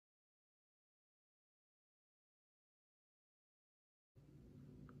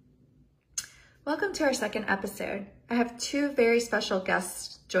Welcome to our second episode. I have two very special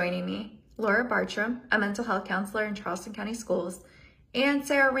guests joining me, Laura Bartram, a mental health counselor in Charleston County Schools, and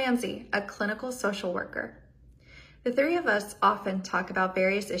Sarah Ramsey, a clinical social worker. The three of us often talk about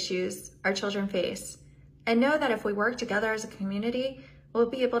various issues our children face and know that if we work together as a community, we'll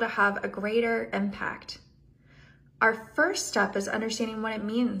be able to have a greater impact. Our first step is understanding what it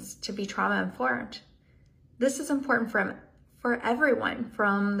means to be trauma-informed. This is important for everyone,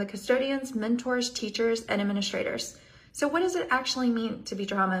 from the custodians, mentors, teachers, and administrators. So what does it actually mean to be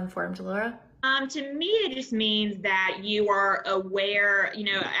trauma-informed, Laura? To me, it just means that you are aware,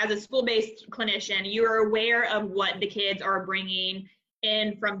 as a school-based clinician, you are aware of what the kids are bringing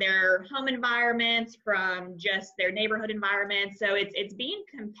in from their home environments, from just their neighborhood environment. So it's being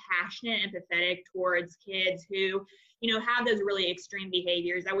compassionate and empathetic towards kids who, have those really extreme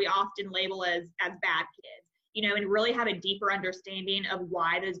behaviors that we often label as bad kids, and really have a deeper understanding of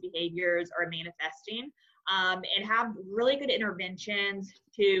why those behaviors are manifesting. And have really good interventions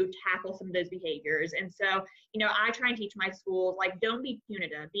to tackle some of those behaviors. And so, I try and teach my schools, like, don't be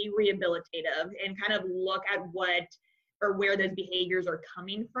punitive, be rehabilitative, and kind of look at what or where those behaviors are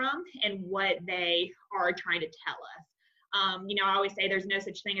coming from and what they are trying to tell us. I always say there's no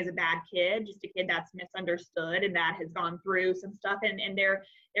such thing as a bad kid, just a kid that's misunderstood and that has gone through some stuff, and they're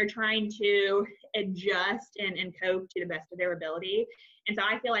trying to adjust and cope to the best of their ability. And so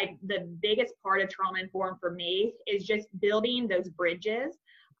I feel like the biggest part of trauma informed for me is just building those bridges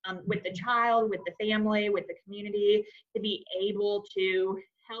with the child, with the family, with the community, to be able to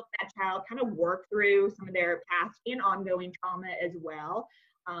help that child kind of work through some of their past and ongoing trauma as well.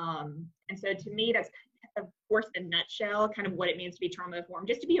 And so to me, that's, of course, in a nutshell, kind of what it means to be trauma informed,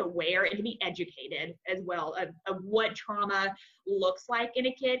 just to be aware and to be educated as well of what trauma looks like in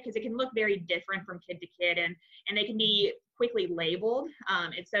a kid, because it can look very different from kid to kid, and they can be quickly labeled.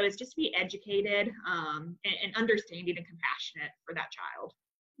 And so it's just to be educated and understanding and compassionate for that child.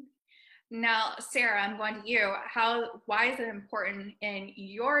 Now, Sarah, I'm going to you. Why is it important in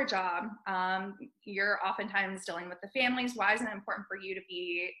your job? You're oftentimes dealing with the families. Why is it important for you to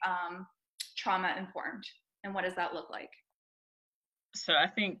be trauma informed, and what does that look like? So I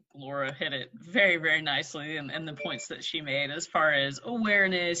think Laura hit it very, very nicely, and the points that she made as far as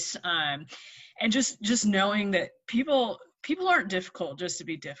awareness, and just knowing that people aren't difficult just to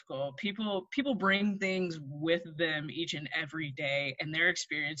be difficult. People bring things with them each and every day, and their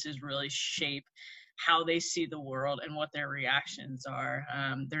experiences really shape how they see the world and what their reactions are.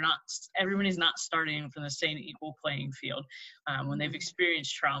 Everybody's not starting from the same equal playing field. When they've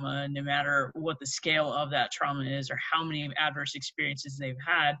experienced trauma, no matter what the scale of that trauma is or how many adverse experiences they've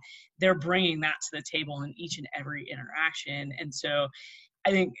had, they're bringing that to the table in each and every interaction. And so I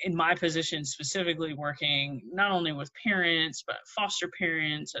think in my position, specifically working not only with parents, but foster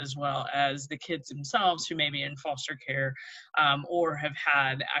parents, as well as the kids themselves who may be in foster care or have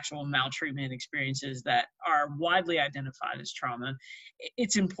had actual maltreatment experiences that are widely identified as trauma,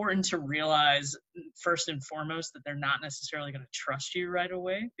 it's important to realize, first and foremost, that they're not necessarily going to trust you right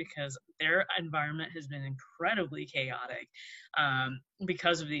away, because their environment has been incredibly chaotic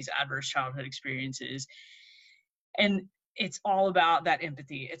because of these adverse childhood experiences. And it's all about that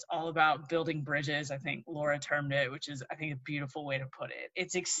empathy. It's all about building bridges. I think Laura termed it, which is, I think, a beautiful way to put it.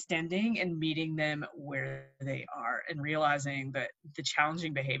 It's extending and meeting them where they are and realizing that the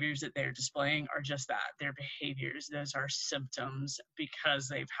challenging behaviors that they're displaying are just that. They're behaviors. Those are symptoms because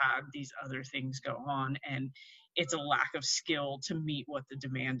they've had these other things go on. And it's a lack of skill to meet what the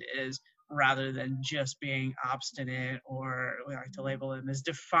demand is, rather than just being obstinate, or we like to label them as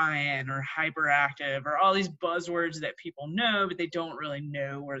defiant or hyperactive, or all these buzzwords that people know, but they don't really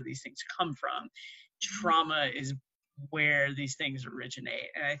know where these things come from. Trauma is where these things originate.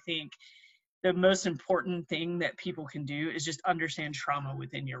 And I think the most important thing that people can do is just understand trauma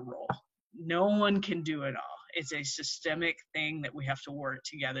within your role. No one can do it all. It's a systemic thing that we have to work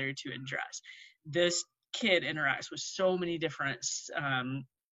together to address. This kid interacts with so many different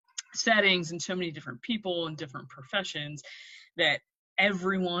settings and so many different people and different professions, that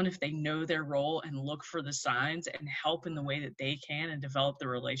everyone, if they know their role and look for the signs and help in the way that they can and develop the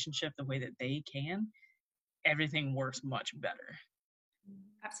relationship the way that they can, everything works much better.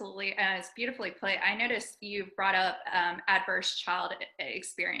 Absolutely. It's beautifully put. I noticed you brought up adverse child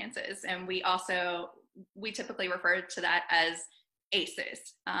experiences, and we typically refer to that as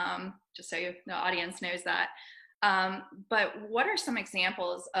ACEs, just so the audience knows that. But what are some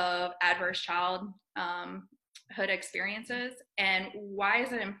examples of adverse childhood experiences, and why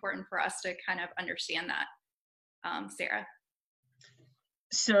is it important for us to kind of understand that, Sarah?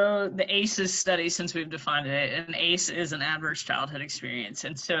 So the ACEs study, since we've defined it, an ACE is an adverse childhood experience.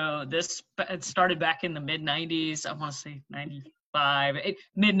 And so it started back in the mid 90s. I want to say 95,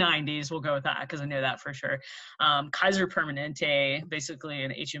 mid 90s. We'll go with that because I know that for sure. Kaiser Permanente, basically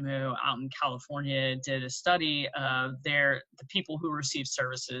an HMO out in California, did a study of the people who received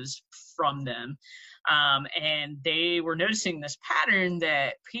services from them. And they were noticing this pattern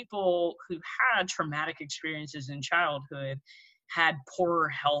that people who had traumatic experiences in childhood had poorer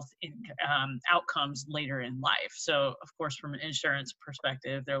health outcomes later in life. So, of course, from an insurance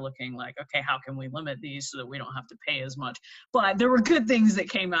perspective, they're looking like, okay, how can we limit these so that we don't have to pay as much? But there were good things that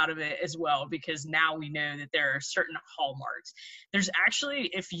came out of it as well, because now we know that there are certain hallmarks. There's actually,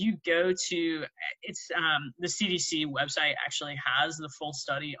 if you go to, the CDC website actually has the full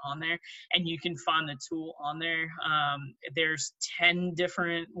study on there, and you can find the tool on there. There's 10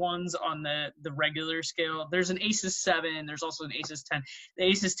 different ones on the regular scale. There's an ACEs 7, there's also an ACEs 10. The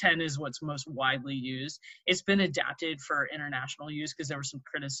ACEs 10 is what's most widely used. It's been adapted for international use because there was some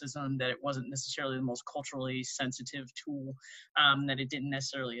criticism that it wasn't necessarily the most culturally sensitive tool, that it didn't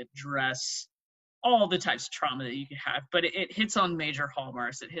necessarily address all the types of trauma that you could have, but it hits on major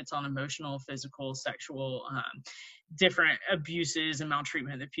hallmarks. It hits on emotional, physical, sexual, different abuses and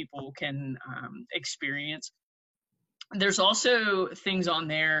maltreatment that people can experience. There's also things on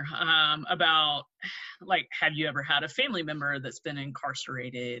there about, like, have you ever had a family member that's been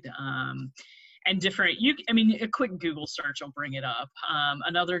incarcerated? And different, a quick Google search will bring it up.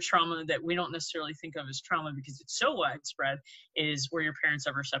 Another trauma that we don't necessarily think of as trauma because it's so widespread is where your parents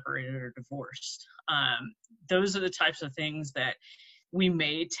ever separated or divorced. Those are the types of things that we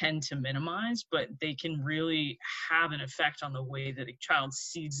may tend to minimize, but they can really have an effect on the way that a child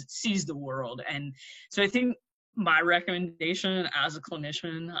sees the world. And so I think my recommendation as a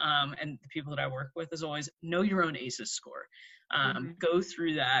clinician, and the people that I work with, is always know your own ACEs score. Go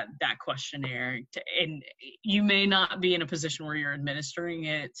through that questionnaire, and you may not be in a position where you're administering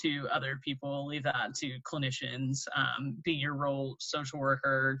it to other people. Leave that to clinicians. Be your role, social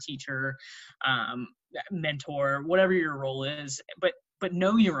worker, teacher, mentor, whatever your role is, but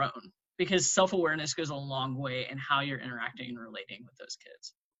know your own, because self-awareness goes a long way in how you're interacting and relating with those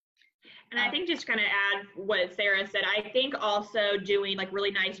kids. And I think, just kind of add what Sarah said, I think also doing like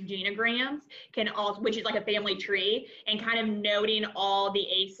really nice genograms can also, which is like a family tree, and kind of noting all the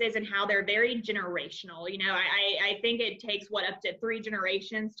ACEs and how they're very generational. I think it takes up to 3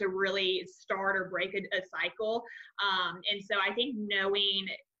 generations to really start or break a cycle. And so I think knowing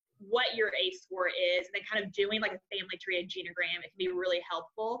what your ACE score is, and then kind of doing like a family tree, a genogram, it can be really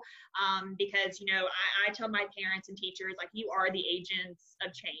helpful, because I tell my parents and teachers, like, you are the agents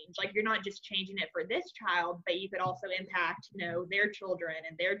of change. Like, you're not just changing it for this child, but you could also impact their children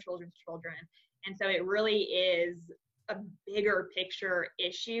and their children's children. And so it really is a bigger picture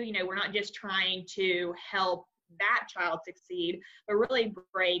issue. We're not just trying to help that child succeed, but really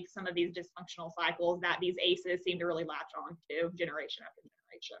break some of these dysfunctional cycles that these ACEs seem to really latch on to generation after generation.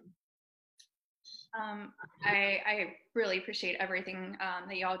 I really appreciate everything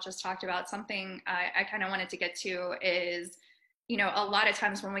that y'all just talked about. Something I kind of wanted to get to is, a lot of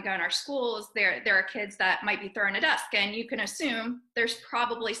times when we go in our schools, there are kids that might be throwing a desk, and you can assume there's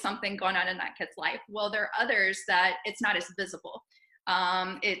probably something going on in that kid's life. Well, there are others that it's not as visible.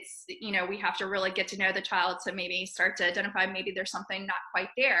 It's, we have to really get to know the child to maybe start to identify maybe there's something not quite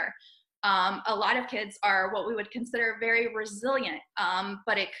there. A lot of kids are what we would consider very resilient,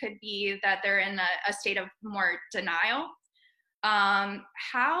 but it could be that they're in a state of more denial.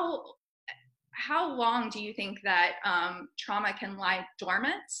 How long do you think that trauma can lie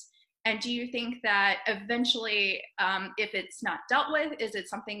dormant? And do you think that eventually, if it's not dealt with, is it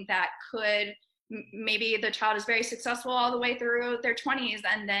something that could, maybe the child is very successful all the way through their 20s,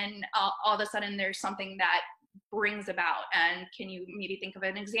 and then all of a sudden there's something that brings about? And can you maybe think of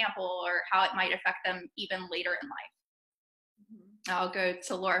an example or how it might affect them even later in life? I'll go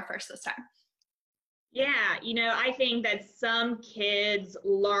to Laura first this time. Yeah, I think that some kids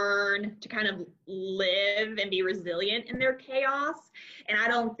learn to kind of live and be resilient in their chaos. And I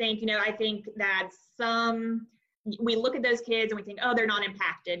don't think, I think that we look at those kids and we think, oh, they're not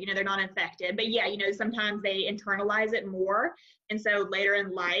impacted, they're not infected. But yeah, sometimes they internalize it more. And so later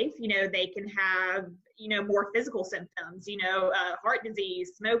in life, they can have, more physical symptoms, heart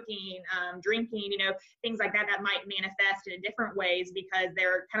disease, smoking, drinking, things like that might manifest in different ways because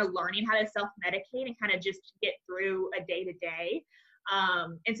they're kind of learning how to self-medicate and kind of just get through a day-to-day.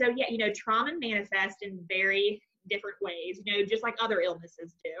 And so, yeah, trauma manifests in very different ways, just like other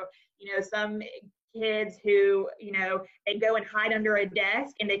illnesses do. Some kids who, they go and hide under a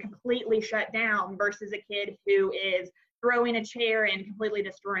desk and they completely shut down versus a kid who is throwing a chair and completely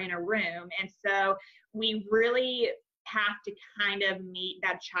destroying a room. And so we really have to kind of meet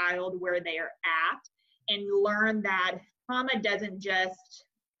that child where they are at and learn that trauma doesn't just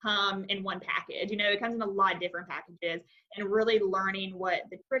come in one package. You know, it comes in a lot of different packages, and really learning what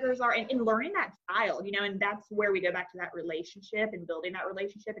the triggers are and learning that child, you know, and that's where we go back to that relationship and building that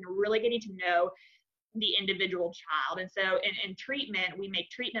relationship and really getting to know the individual child. And so in treatment, we make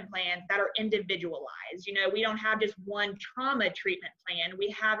treatment plans that are individualized. You know, we don't have just one trauma treatment plan.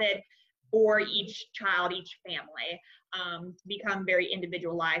 We have it for each child, each family, to become very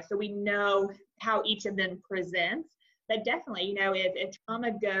individualized. So we know how each of them presents. But definitely, you know, if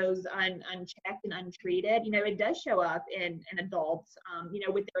trauma goes unchecked and untreated, you know, it does show up in adults, you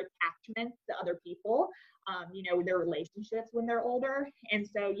know, with their attachments to other people, you know, their relationships when they're older. And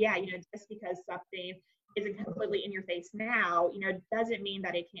so, yeah, you know, just because something isn't completely in your face now, you know, doesn't mean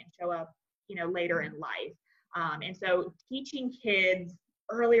that it can't show up, you know, later in life. And so teaching kids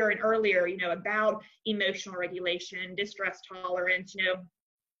earlier and earlier, you know, about emotional regulation, distress tolerance, you know,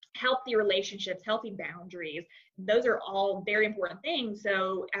 healthy relationships, healthy boundaries, those are all very important things.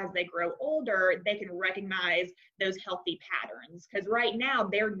 So as they grow older, they can recognize those healthy patterns, because right now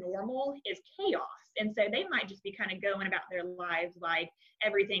their normal is chaos. And so they might just be kind of going about their lives like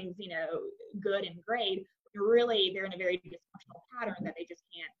everything's, you know, good and great. But really, they're in a very dysfunctional pattern that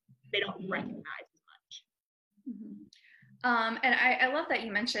they don't recognize as much. Mm-hmm. And I love that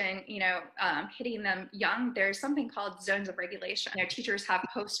you mentioned, you know, hitting them young. There's something called zones of regulation. You know, teachers have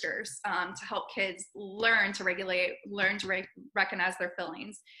posters to help kids learn to regulate, recognize their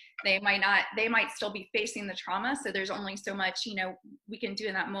feelings. They might still be facing the trauma. So there's only so much, you know, we can do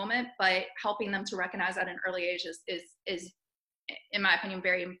in that moment, but helping them to recognize at an early age is in my opinion,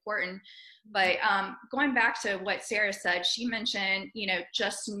 very important. But going back to what Sarah said, she mentioned, you know,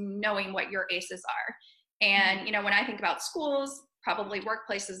 just knowing what your ACEs are. And, you know, when I think about schools, probably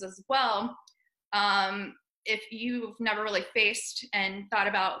workplaces as well, if you've never really faced and thought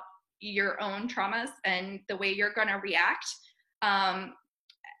about your own traumas and the way you're going to react,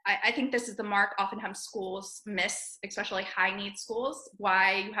 I think this is the mark oftentimes schools miss, especially high need schools,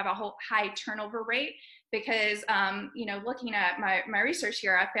 why you have a whole high turnover rate. Because, you know, looking at my research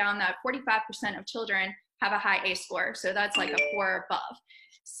here, I found that 45% of children have a high ACE score. So that's like a 4 above.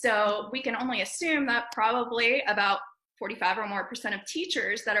 So we can only assume that probably about 45 or more % of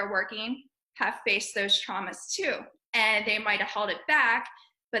teachers that are working have faced those traumas too. And they might have held it back,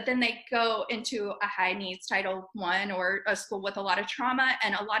 but then they go into a high needs Title I or a school with a lot of trauma.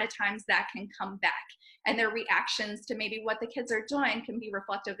 And a lot of times that can come back. And their reactions to maybe what the kids are doing can be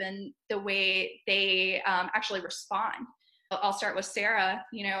reflective in the way they actually respond. I'll start with Sarah.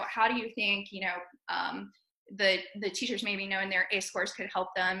 You know, how do you think, you know, the teachers maybe knowing their ACE scores could help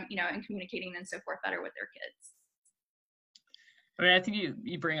them, you know, in communicating and so forth better with their kids? I mean, I think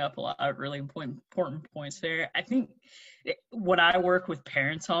you bring up a lot of really important points there. I think what I work with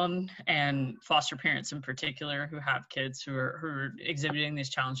parents on, and foster parents in particular who have kids who are exhibiting these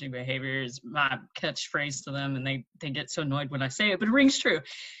challenging behaviors, my catchphrase to them, and they get so annoyed when I say it, but it rings true.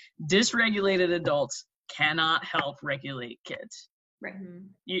 Dysregulated adults cannot help regulate kids. Right.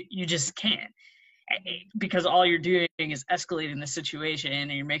 You just can't. Because all you're doing is escalating the situation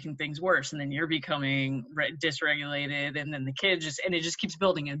and you're making things worse, and then you're becoming dysregulated, and then the kid it just keeps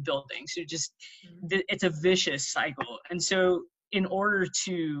building and building. So it's a vicious cycle. And so in order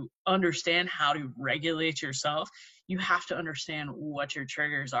to understand how to regulate yourself, you have to understand what your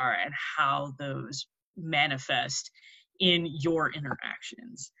triggers are and how those manifest in your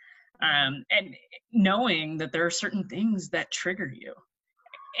interactions. And knowing that there are certain things that trigger you.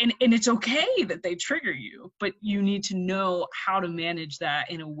 And it's okay that they trigger you, but you need to know how to manage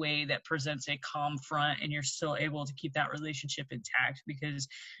that in a way that presents a calm front and you're still able to keep that relationship intact. Because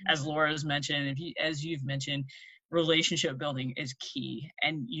as Laura's mentioned, as you've mentioned, relationship building is key,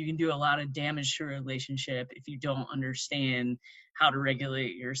 and you can do a lot of damage to a relationship if you don't understand how to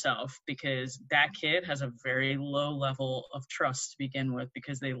regulate yourself, because that kid has a very low level of trust to begin with,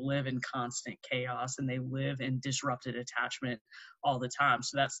 because they live in constant chaos and they live in disrupted attachment all the time.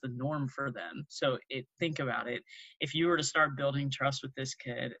 So that's the norm for them. So think about it. If you were to start building trust with this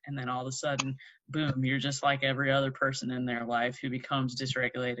kid and then all of a sudden, boom, you're just like every other person in their life who becomes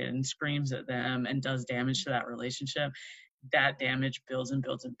dysregulated and screams at them and does damage to that relationship, that damage builds and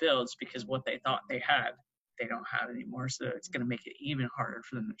builds and builds, because what they thought they had, they don't have anymore. So it's going to make it even harder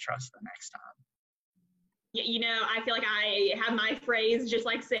for them to trust the next time. You know, I feel like I have my phrase just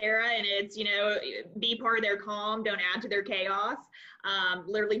like Sarah, and it's, you know, be part of their calm, don't add to their chaos.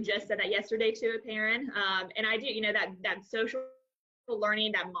 Literally just said that yesterday to a parent. And I do, you know, that social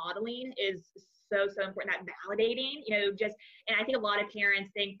learning, that modeling is so important, that validating, and I think a lot of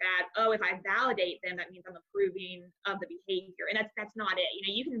parents think that, oh, if I validate them, that means I'm approving of the behavior. And that's not it.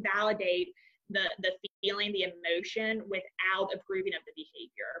 You can validate the feeling, the emotion without approving of the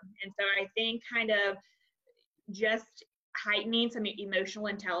behavior. And so I think kind of just heightening some emotional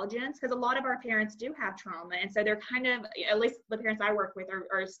intelligence, because a lot of our parents do have trauma, and so they're kind of, at least the parents I work with,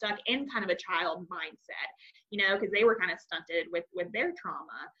 are stuck in kind of a child mindset, because they were kind of stunted with their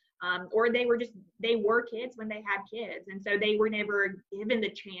trauma, or they were kids when they had kids, and so they were never given the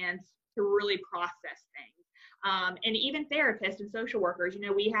chance to really process things. And even therapists and social workers,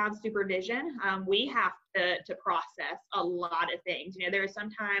 we have supervision. We have to process a lot of things. There are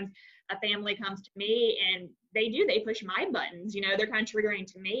sometimes a family comes to me and they push my buttons, they're kind of triggering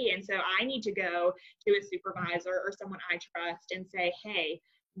to me. And so I need to go to a supervisor or someone I trust and say, hey,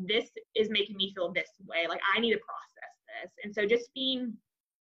 this is making me feel this way. Like, I need to process this. And so just being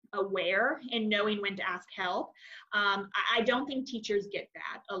aware and knowing when to ask help. I don't think teachers get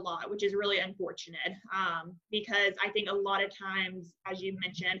that a lot, which is really unfortunate, because I think a lot of times, as you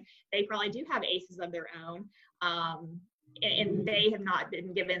mentioned, they probably do have ACEs of their own, and they have not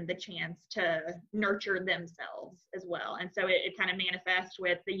been given the chance to nurture themselves as well. And so it kind of manifests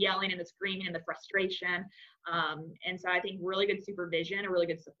with the yelling and the screaming and the frustration. And so I think really good supervision, a really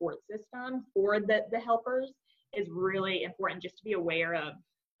good support system for the helpers is really important, just to be aware of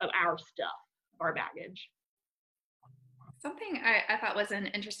our stuff, our baggage. Something I thought was an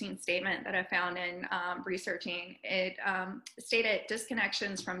interesting statement that I found in researching, it stated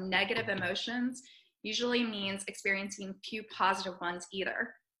disconnections from negative emotions usually means experiencing few positive ones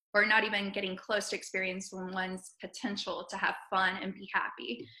either, or not even getting close to experiencing one's potential to have fun and be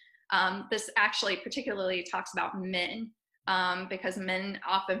happy. This actually particularly talks about men, because men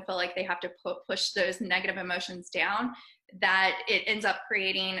often feel like they have to push those negative emotions down, that it ends up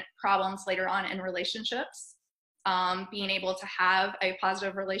creating problems later on in relationships, being able to have a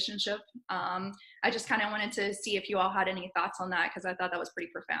positive relationship. I just kind of wanted to see if you all had any thoughts on that, because I thought that was pretty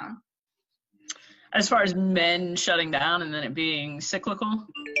profound. As far as men shutting down and then it being cyclical?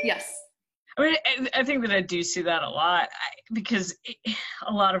 Yes. I mean, I think that I do see that a lot, because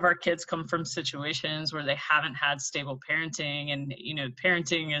a lot of our kids come from situations where they haven't had stable parenting, and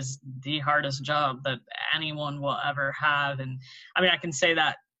parenting is the hardest job that anyone will ever have. And I mean, I can say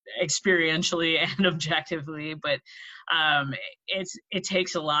that experientially and objectively, but it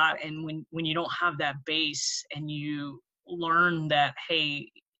takes a lot. And when you don't have that base and you learn that, hey,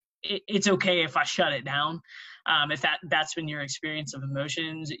 it's okay if I shut it down. If that's been your experience of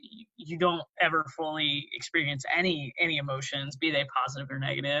emotions, you don't ever fully experience any emotions, be they positive or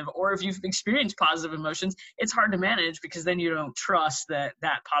negative. Or if you've experienced positive emotions, it's hard to manage, because then you don't trust that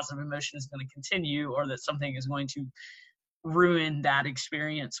positive emotion is going to continue, or that something is going to ruin that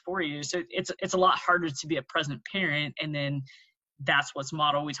experience for you. So it's a lot harder to be a present parent. And then that's what's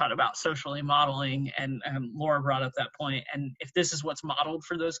modeled. We talked about socially modeling, and Laura brought up that point. And if this is what's modeled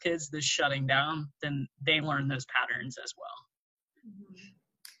for those kids, this shutting down, then they learn those patterns as well.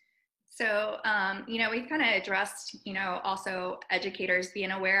 So, we've kind of addressed, also educators being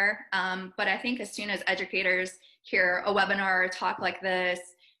aware. But I think as soon as educators hear a webinar or talk like this,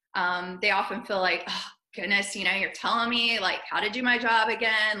 they often feel like, oh, goodness, you're telling me like how to do my job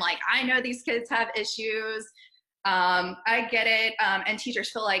again. Like, I know these kids have issues. I get it. And teachers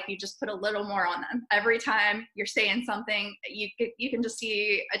feel like you just put a little more on them. Every time you're saying something, you can just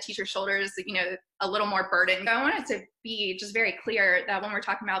see a teacher's shoulders, a little more burden. I wanted to be just very clear that when we're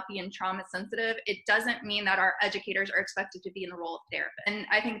talking about being trauma sensitive, it doesn't mean that our educators are expected to be in the role of therapist. And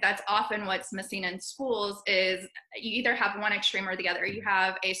I think that's often what's missing in schools is you either have one extreme or the other. You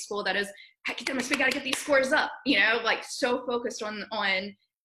have a school that is, academics, we got to get these scores up, like so focused on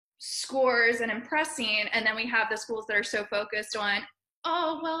scores and impressing, and then we have the schools that are so focused on,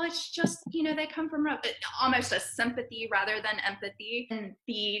 oh, well, it's just, they come from almost a sympathy rather than empathy. And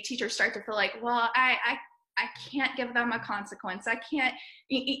the teachers start to feel like, well, I can't give them a consequence. I can't,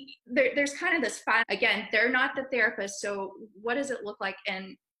 there's kind of this fight. Again, they're not the therapist. So what does it look like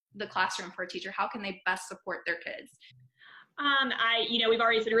in the classroom for a teacher? How can they best support their kids? We've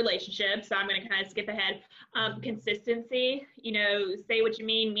already said relationships, so I'm going to kind of skip ahead. Consistency, say what you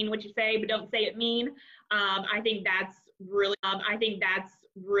mean what you say, but don't say it mean. I think that's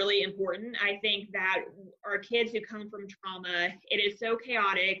really important. I think that our kids who come from trauma, it is so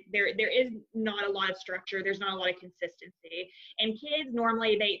chaotic. There is not a lot of structure. There's not a lot of consistency. And kids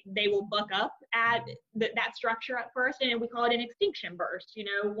normally they will buck up at that structure at first, and we call it an extinction burst.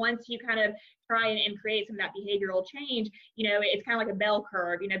 Once you kind of try and create some of that behavioral change, it's kind of like a bell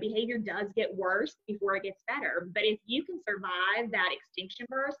curve. Behavior does get worse before it gets better. But if you can survive that extinction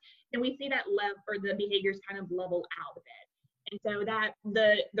burst, then we see that the behaviors kind of level out a bit. And so that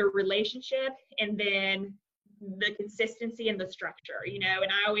the relationship and then the consistency and the structure, and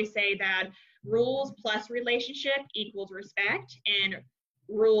I always say that rules plus relationship equals respect, and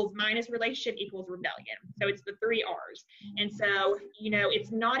rules minus relationship equals rebellion. So it's the 3 R's. And so,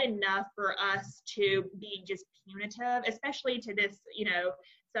 it's not enough for us to be just punitive, especially to this,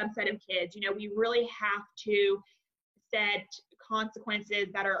 subset of kids. We really have to set consequences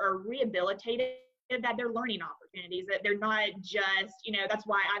that are rehabilitative, that they're learning opportunities, that they're not just, that's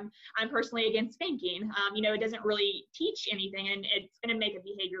why I'm personally against spanking. It doesn't really teach anything, and it's going to make a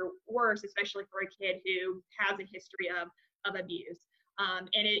behavior worse, especially for a kid who has a history of abuse. And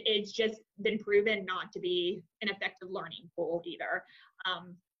it's just been proven not to be an effective learning tool either.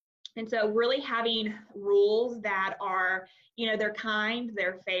 And so really having rules that are, they're kind,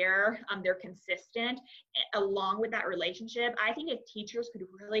 they're fair, they're consistent, along with that relationship. I think if teachers could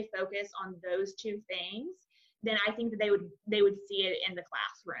really focus on those 2 things, then I think that they would see it in the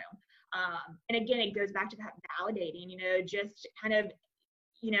classroom. And again, it goes back to that validating, just kind of,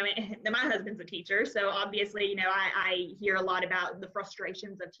 my husband's a teacher, so obviously, I hear a lot about the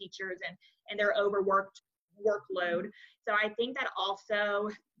frustrations of teachers and their overworked workload. So I think that also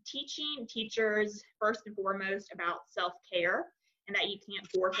teaching teachers first and foremost about self-care, and that you can't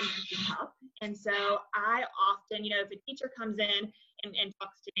force them to keep up. And so I often, if a teacher comes in and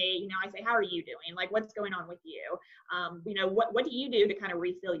talks to me, I say, how are you doing? Like, what's going on with you? What do you do to kind of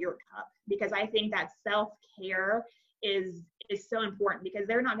refill your cup? Because I think that self-care is so important, because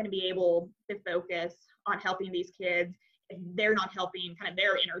they're not going to be able to focus on helping these kids if they're not helping kind of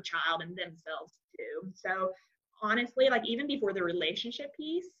their inner child and themselves too. So honestly, like, even before the relationship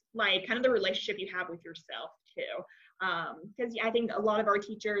piece, like kind of the relationship you have with yourself too. Because I think a lot of our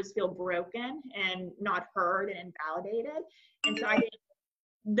teachers feel broken and not heard and validated. And so I think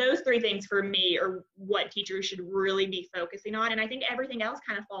those 3 things for me are what teachers should really be focusing on. And I think everything else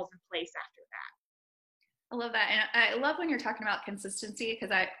kind of falls in place after that. I love that. And I love when you're talking about consistency, because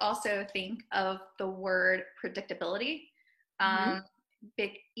I also think of the word predictability.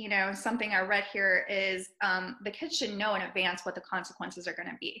 Something I read here is the kids should know in advance what the consequences are going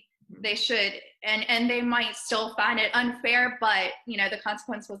to be. They should, and they might still find it unfair, but the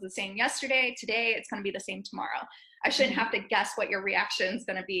consequence was the same yesterday. Today, it's going to be the same tomorrow. I shouldn't have to guess what your reaction is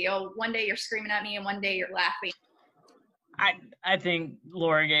going to be. Oh, one day you're screaming at me and one day you're laughing. I think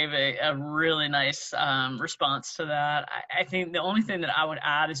Laura gave a really nice response to that. I think the only thing that I would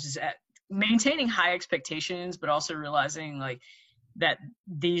add is just maintaining high expectations, but also realizing that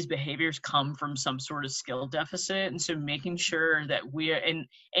these behaviors come from some sort of skill deficit. And so making sure that we are in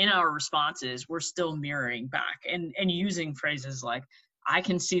our responses, we're still mirroring back and using phrases like, I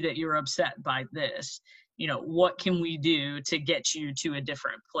can see that you're upset by this. What can we do to get you to a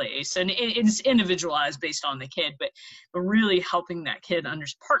different place? And it's individualized based on the kid, but really helping that kid,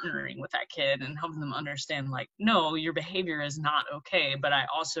 partnering with that kid and helping them understand, no, your behavior is not okay, but I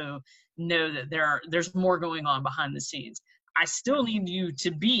also know that there's more going on behind the scenes. I still need you to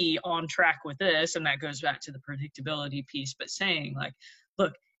be on track with this. And that goes back to the predictability piece, but saying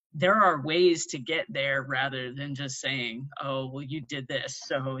look, there are ways to get there rather than just saying, oh, well, you did this,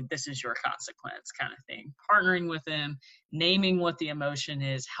 so this is your consequence kind of thing. Partnering with them, naming what the emotion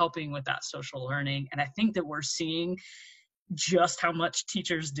is, helping with that social learning. And I think that we're seeing just how much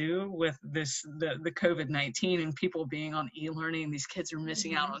teachers do with the COVID-19 and people being on e-learning. These kids are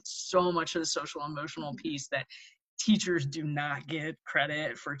missing out on so much of the social emotional piece that teachers do not get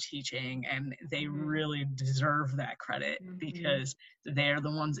credit for teaching, and they really deserve that credit because they're the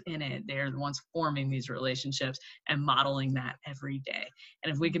ones in it. They're the ones forming these relationships and modeling that every day.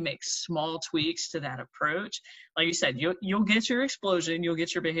 And if we can make small tweaks to that approach, like you said, you'll get your explosion, you'll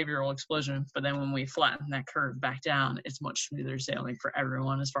get your behavioral explosion, but then when we flatten that curve back down, it's much smoother sailing for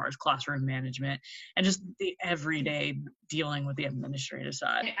everyone as far as classroom management and just the everyday dealing with the administrative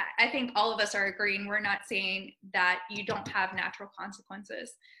side. I think all of us are agreeing. We're not saying that you don't have natural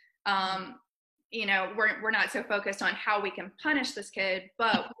consequences. We're not so focused on how we can punish this kid,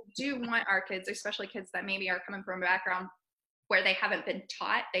 but we do want our kids, especially kids that maybe are coming from a background where they haven't been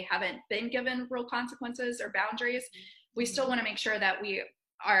taught, they haven't been given real consequences or boundaries. We still want to make sure that we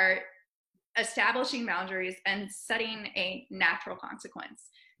are establishing boundaries and setting a natural consequence.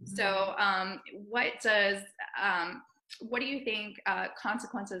 So what do you think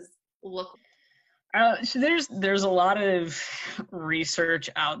consequences look like? So there's a lot of research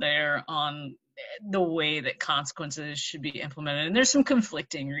out there on the way that consequences should be implemented, and there's some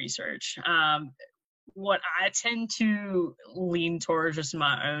conflicting research. What I tend to lean towards, just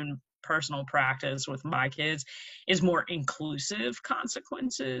my own personal practice with my kids, is more inclusive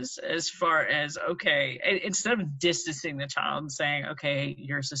consequences, as far as, okay, instead of distancing the child and saying, okay,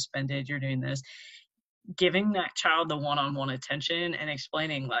 you're suspended, you're doing this, giving that child the one-on-one attention and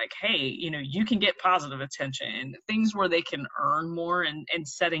explaining, like, hey, you can get positive attention, things where they can earn more, and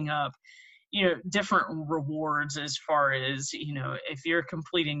setting up different rewards, as far as, if you're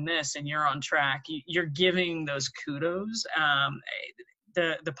completing this and you're on track, you're giving those kudos.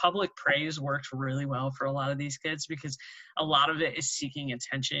 The public praise works really well for a lot of these kids, because a lot of it is seeking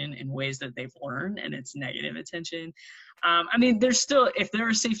attention in ways that they've learned, and it's negative attention. I mean, there's still, if there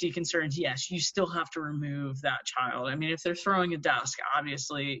are safety concerns, yes, you still have to remove that child. I mean, if they're throwing a desk,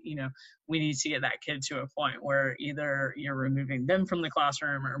 obviously, we need to get that kid to a point where either you're removing them from the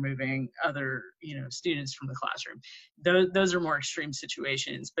classroom or removing other, students from the classroom. Those are more extreme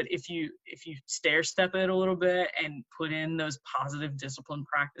situations. But if you stair step it a little bit and put in those positive discipline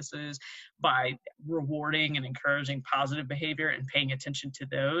practices by rewarding and encouraging positive behavior and paying attention to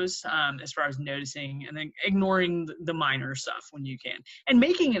those, as far as noticing, and then ignoring the minor stuff when you can, and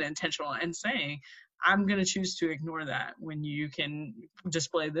making it intentional and saying, I'm going to choose to ignore that when you can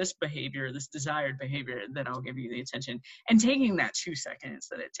display this behavior, this desired behavior, that I'll give you the attention. And taking that 2 seconds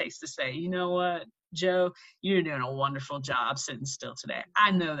that it takes to say, you know what, Joe, you're doing a wonderful job sitting still today.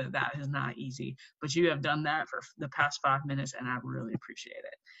 I know that is not easy, but you have done that for the past 5 minutes, and I really appreciate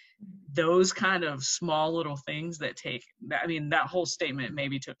it. Those kind of small little things that take, I mean, that whole statement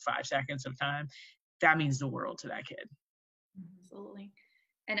maybe took 5 seconds of time. That means the world to that kid. Absolutely.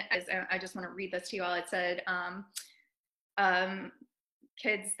 And I just want to read this to you all. It said,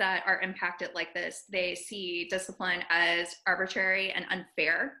 kids that are impacted like this, they see discipline as arbitrary and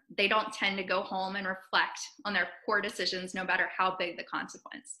unfair. They don't tend to go home and reflect on their poor decisions, no matter how big the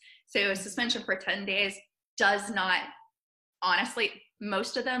consequence. So suspension for 10 days does not, honestly,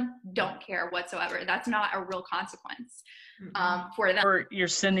 most of them don't care whatsoever. That's not a real consequence for them. Or you're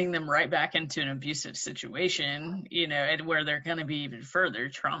sending them right back into an abusive situation, and where they're going to be even further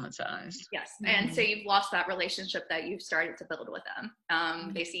traumatized. Yes. And so you've lost that relationship that you've started to build with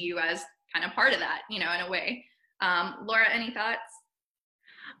them. They see you as kind of part of that, in a way. Laura, any thoughts?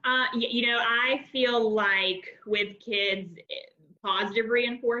 I feel like with kids, positive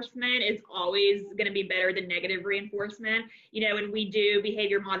reinforcement is always going to be better than negative reinforcement. When we do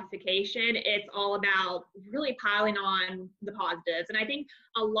behavior modification, it's all about really piling on the positives. And I think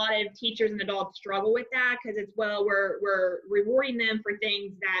a lot of teachers and adults struggle with that, because it's, well, we're rewarding them for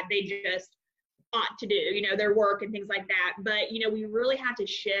things that they just ought to do, their work and things like that. But, we really have to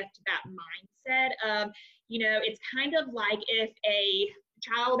shift that mindset of, it's kind of like if a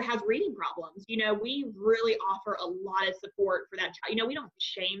child has reading problems, we really offer a lot of support for that child. We don't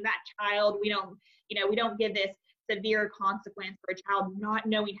shame that child. We don't give this severe consequence for a child not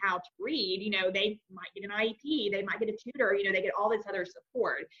knowing how to read. They might get an IEP, they might get a tutor, they get all this other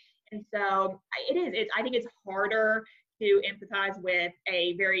support. And so I think it's harder to empathize with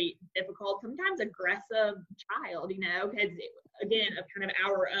a very difficult, sometimes aggressive child, because again, of kind of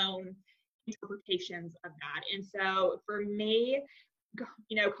our own interpretations of that. And so for me,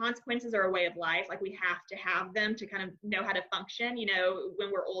 consequences are a way of life. Like, we have to have them to kind of know how to function.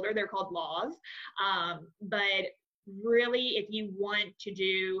 When we're older, they're called laws. But really, if you want to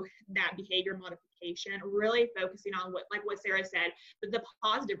do that behavior modification, really focusing on what Sarah said, the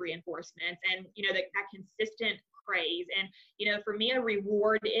positive reinforcements and, that consistent praise. And, for me, a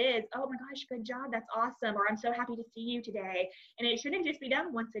reward is, oh my gosh, good job, that's awesome, or I'm so happy to see you today. And it shouldn't just be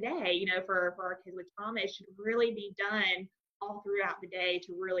done once a day, for our kids with trauma. It should really be done all throughout the day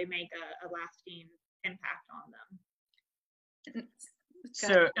to really make a lasting impact on them.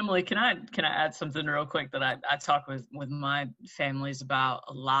 So Emily, can I add something real quick that I talk with my families about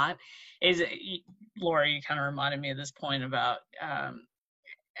a lot? Is Laura, you kind of reminded me of this point about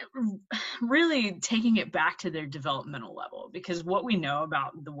really taking it back to their developmental level, because what we know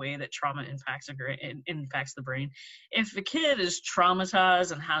about the way that trauma impacts the brain, if a kid is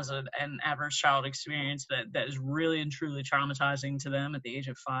traumatized and has an adverse child experience that is really and truly traumatizing to them at the age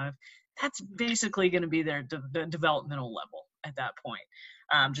of 5, that's basically going to be their developmental level at that point,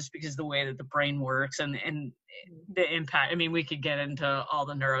 just because the way that the brain works and the impact. I mean, we could get into all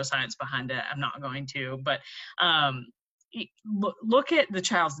the neuroscience behind it. I'm not going to, but look at the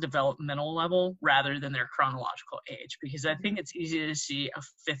child's developmental level rather than their chronological age, because I think it's easy to see a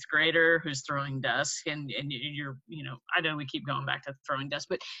fifth grader who's throwing desks and you're, I know we keep going back to throwing desks,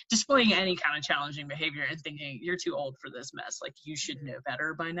 but displaying any kind of challenging behavior and thinking you're too old for this mess, like you should know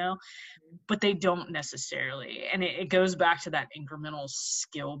better by now. But they don't necessarily. And it goes back to that incremental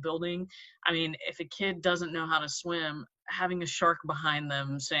skill building. I mean, if a kid doesn't know how to swim, having a shark behind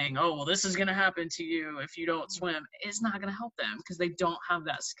them saying, oh, well, this is going to happen to you if you don't swim, is not going to help them because they don't have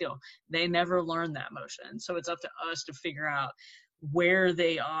that skill. They never learn that motion. So it's up to us to figure out where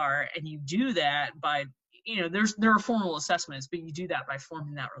they are. And you do that by, there are formal assessments, but you do that by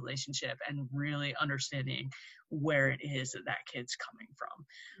forming that relationship and really understanding where it is that kid's coming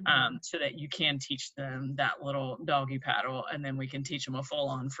from, so that you can teach them that little doggy paddle, and then we can teach them a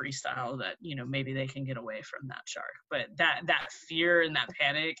full-on freestyle that, maybe they can get away from that shark. But that fear and that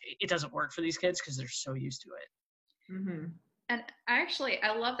panic, it doesn't work for these kids because they're so used to it. Mm-hmm. And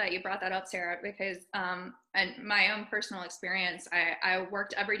I love that you brought that up, Sarah, because in my own personal experience, I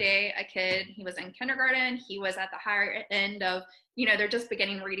worked every day. A kid, he was in kindergarten. He was at the higher end of, they're just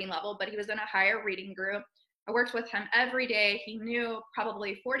beginning reading level, but he was in a higher reading group. I worked with him every day. He knew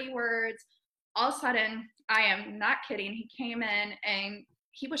probably 40 words. All of a sudden, I am not kidding, he came in and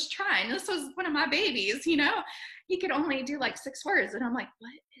he was trying. This was one of my babies, he could only do like 6 words. And I'm like,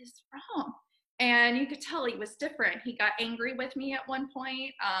 what is wrong? And you could tell he was different. He got angry with me at one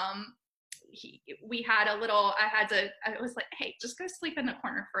point. I was like, hey, just go sleep in the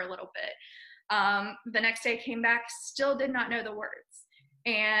corner for a little bit. The next day came back, still did not know the words.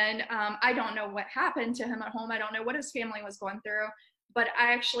 And I don't know what happened to him at home. I don't know what his family was going through, but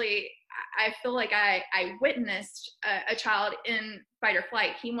I feel like I witnessed a child in fight or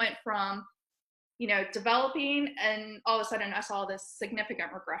flight. He went from, developing, and all of a sudden I saw this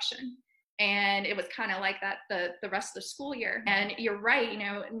significant regression. And it was kind of like that the rest of the school year. And you're right,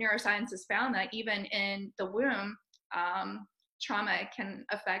 neuroscience has found that even in the womb, trauma can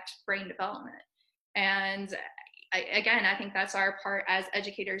affect brain development. And I think that's our part as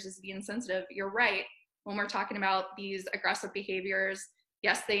educators, is being sensitive. You're right. When we're talking about these aggressive behaviors,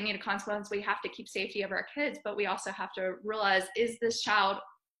 yes, they need a consequence. We have to keep safety of our kids, but we also have to realize, does this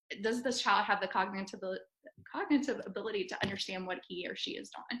child have the cognitive ability to understand what he or she is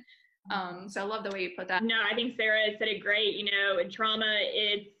doing? So I love the way you put that. No, I think Sarah said it great. Trauma,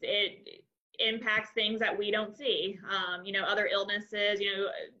 it impacts things that we don't see. Other illnesses,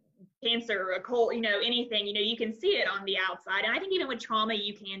 cancer, a cold, anything, you can see it on the outside. And I think even with trauma,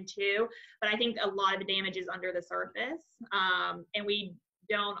 you can too. But I think a lot of the damage is under the surface. And we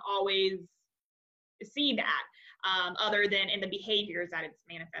don't always see that, other than in the behaviors that it's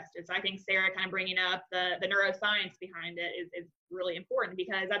manifested. So I think Sarah kind of bringing up the neuroscience behind it is really important,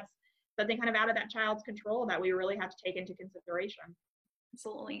 because that's something kind of out of that child's control that we really have to take into consideration.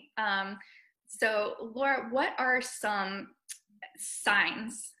 Absolutely. So Laura, what are some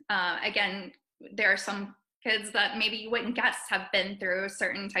signs? Again, there are some kids that maybe you wouldn't guess have been through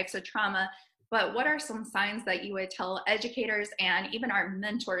certain types of trauma, but what are some signs that you would tell educators and even our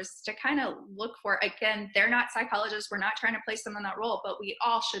mentors to kind of look for? Again, they're not psychologists. We're not trying to place them in that role, but we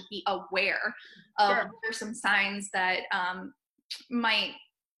all should be aware of what are some signs that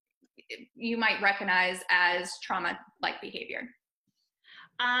you might recognize as trauma-like behavior.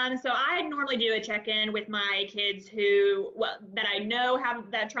 So I normally do a check-in with my kids that I know have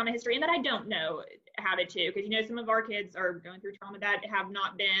that trauma history and that I don't know how to too, because some of our kids are going through trauma that have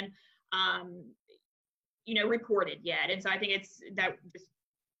not been reported yet. And so I think it's that just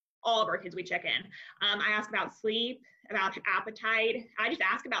all of our kids we check in. I ask about sleep, about appetite. I just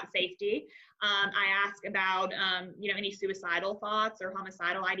ask about safety. I ask about, any suicidal thoughts or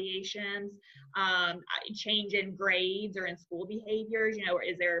homicidal ideations, change in grades or in school behaviors, or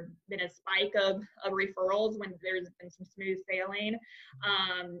is there been a spike of referrals when there's been some smooth sailing?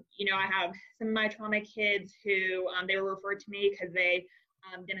 I have some of my trauma kids who they were referred to me because they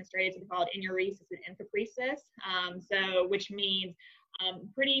demonstrated something called enuresis and enthepresis, which means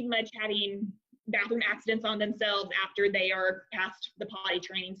pretty much having bathroom accidents on themselves after they are past the potty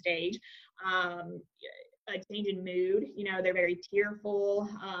training stage. A change in mood, they're very tearful,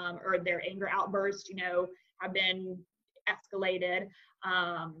 or their anger outbursts, have been escalated.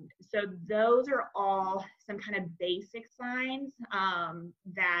 So those are all some kind of basic signs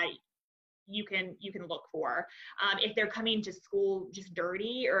that you can look for. If they're coming to school just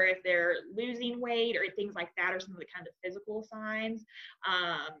dirty, or if they're losing weight, or things like that, are some of the kind of physical signs.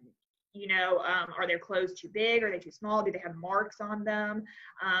 Are their clothes too big? Are they too small? Do they have marks on them?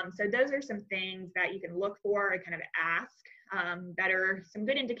 So those are some things that you can look for and kind of ask, that are some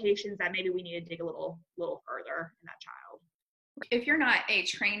good indications that maybe we need to dig a little further in that child. If you're not a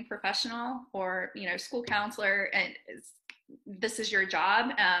trained professional or, school counselor, and this is your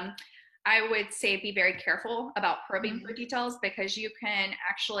job, I would say be very careful about probing for details, because you can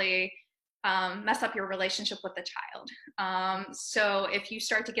actually mess up your relationship with the child. So if you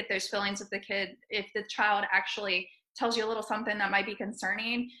start to get those feelings with the kid, if the child actually tells you a little something that might be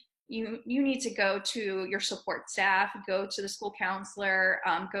concerning, you need to go to your support staff, go to the school counselor,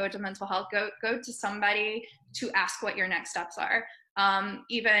 go to mental health, go to somebody to ask what your next steps are.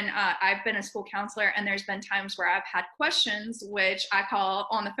 I've been a school counselor, and there's been times where I've had questions, which I call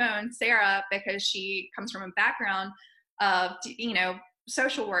on the phone Sarah, because she comes from a background of,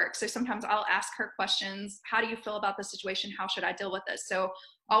 social work. So sometimes I'll ask her questions. How do you feel about the situation? How should I deal with this? So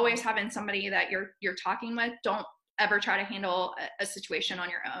always having somebody that you're talking with. Don't ever try to handle a situation on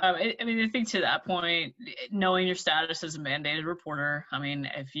your own. I think to that point, knowing your status as a mandated reporter,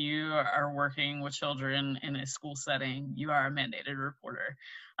 if you are working with children in a school setting, you are a mandated reporter.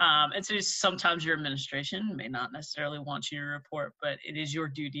 And so sometimes your administration may not necessarily want you to report, but it is your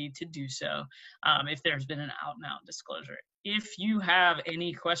duty to do so if there's been an out-and-out disclosure. If you have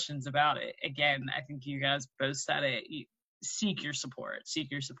any questions about it, again, I think you guys both said it, seek your support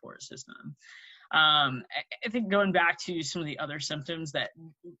system. I think going back to some of the other symptoms that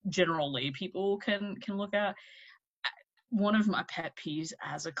general lay people can look at, one of my pet peeves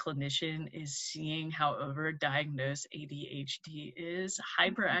as a clinician is seeing how overdiagnosed ADHD is.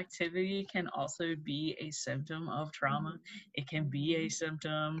 Hyperactivity can also be a symptom of trauma. It can be a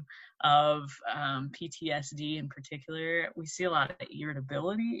symptom of PTSD in particular. We see a lot of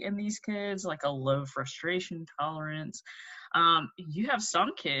irritability in these kids, like a low frustration tolerance. You have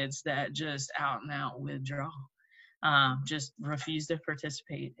some kids that just out and out withdraw, just refuse to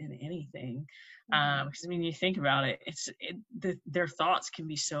participate in anything. Because when you think about it, their thoughts can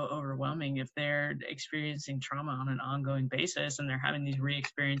be so overwhelming if they're experiencing trauma on an ongoing basis, and they're having these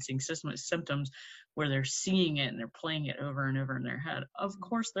re-experiencing symptoms where they're seeing it and they're playing it over and over in their head. Of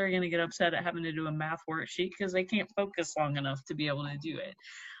course, they're going to get upset at having to do a math worksheet because they can't focus long enough to be able to do it.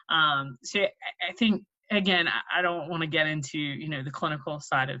 So I think, again, I don't want to get into, the clinical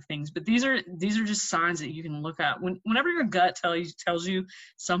side of things, but these are just signs that you can look at. Whenever your gut tells you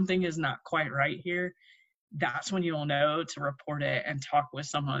something is not quite right here, that's when you'll know to report it and talk with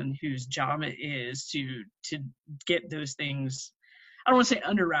someone whose job it is to get those things, I don't want to say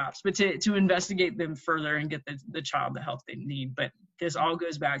under wraps, but to investigate them further and get the child the help they need. But this all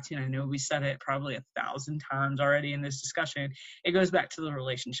goes back to, and I know we said it probably 1,000 times already in this discussion, it goes back to the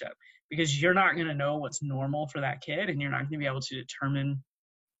relationship, because you're not going to know what's normal for that kid, and you're not going to be able to determine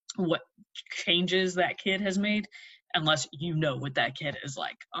what changes that kid has made unless you know what that kid is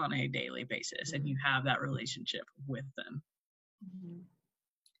like on a daily basis and you have that relationship with them.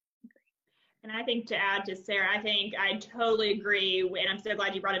 And I think, to add to Sarah, I think I totally agree, and I'm so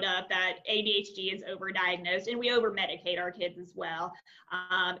glad you brought it up, that ADHD is overdiagnosed, and we over-medicate our kids as well.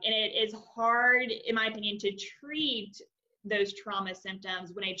 And it is hard, in my opinion, to treat those trauma symptoms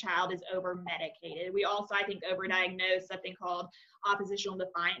when a child is over-medicated. We also, I think, overdiagnose something called oppositional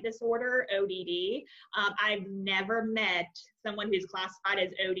defiant disorder, ODD. I've never met someone who's classified as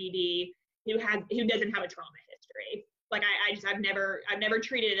ODD who doesn't have a trauma history. Like I've never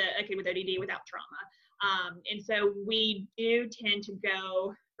treated a kid with ODD without trauma. And so we do tend to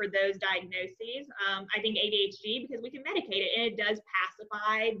go for those diagnoses. I think ADHD, because we can medicate it and it does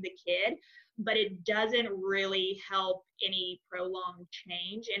pacify the kid, but it doesn't really help any prolonged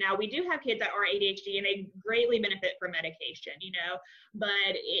change. And now we do have kids that are ADHD and they greatly benefit from medication, but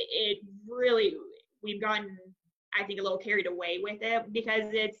it really, we've gotten, I think, a little carried away with it because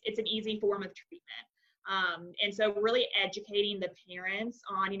it's an easy form of treatment. And so really educating the parents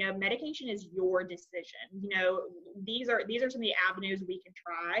on, medication is your decision. These are some of the avenues we can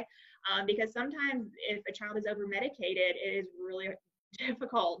try, because sometimes if a child is over medicated, it is really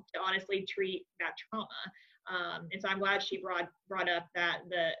difficult to honestly treat that trauma. And so I'm glad she brought up that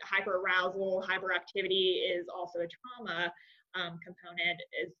the hyperarousal, hyperactivity is also a trauma component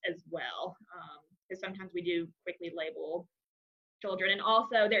as well, because sometimes we do quickly label children. And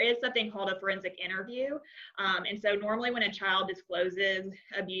also there is something called a forensic interview. And so normally when a child discloses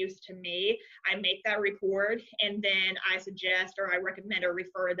abuse to me, I make that report and then I suggest or I recommend or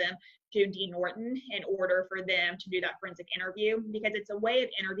refer them to Dean Norton in order for them to do that forensic interview, because it's a way of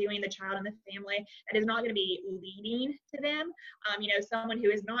interviewing the child and the family that is not going to be leading to them. Someone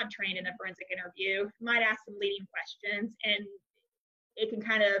who is not trained in a forensic interview might ask some leading questions, and it can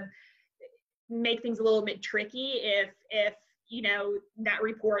kind of make things a little bit tricky if that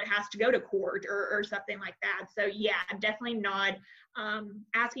report has to go to court or something like that. So yeah, definitely not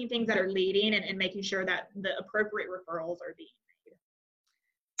asking things that are leading and making sure that the appropriate referrals are being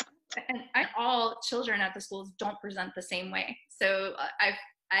And all children at the schools don't present the same way. So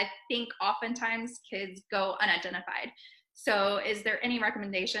I think oftentimes kids go unidentified. So is there any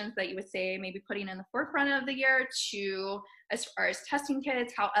recommendations that you would say maybe putting in the forefront of the year to, as far as testing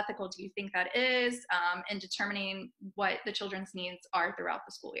kids, how ethical do you think that is in determining what the children's needs are throughout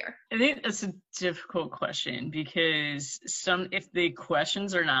the school year? I think that's a difficult question because if the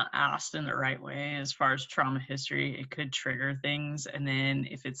questions are not asked in the right way as far as trauma history, it could trigger things. And then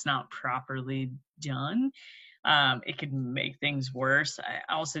if it's not properly done, it could make things worse.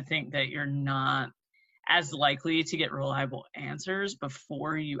 I also think that you're not as likely to get reliable answers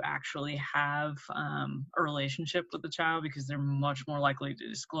before you actually have a relationship with the child, because they're much more likely to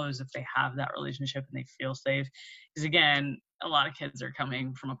disclose if they have that relationship and they feel safe. Because again, a lot of kids are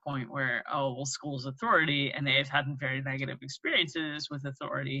coming from a point where, oh, well, school's authority, and they've had very negative experiences with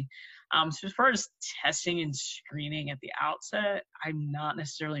authority. So as far as testing and screening at the outset, I'm not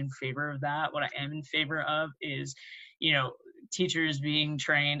necessarily in favor of that. What I am in favor of is, teachers being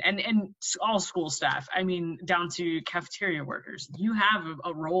trained and all school staff, I mean, down to cafeteria workers. You have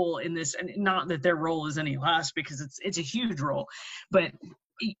a role in this, and not that their role is any less, because it's a huge role, but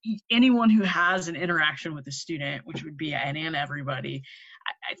anyone who has an interaction with a student, which would be any and everybody,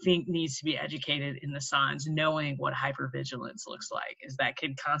 I think needs to be educated in the signs, knowing what hypervigilance looks like. Is that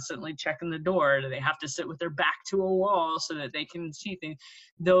kid constantly checking the door? Do they have to sit with their back to a wall so that they can see things?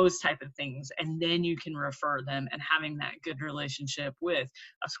 Those type of things. And then you can refer them, and having that good relationship with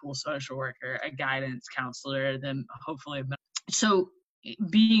a school social worker, a guidance counselor, then hopefully. So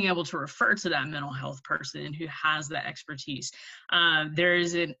being able to refer to that mental health person who has that expertise. There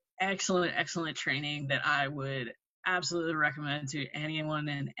is an excellent training that I would absolutely recommend to anyone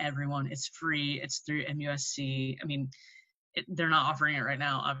and everyone. It's free. It's through MUSC. I mean, they're not offering it right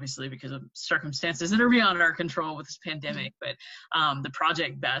now, obviously, because of circumstances that are beyond our control with this pandemic. But the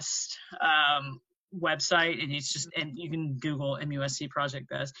Project Best website, and you can Google MUSC Project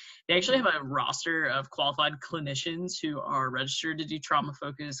Best. They actually have a roster of qualified clinicians who are registered to do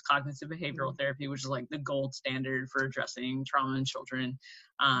trauma-focused cognitive behavioral therapy, which is like the gold standard for addressing trauma in children.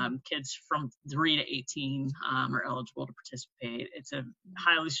 Kids from 3 to 18 are eligible to participate. It's a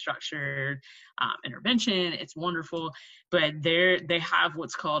highly structured intervention. It's wonderful, but they have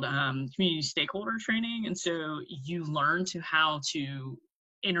what's called community stakeholder training, and so you learn how to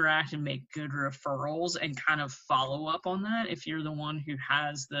interact and make good referrals and kind of follow up on that if you're the one who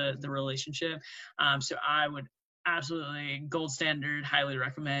has the relationship. So I would absolutely, gold standard, highly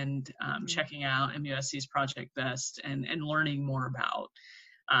recommend checking out MUSC's Project Best and learning more about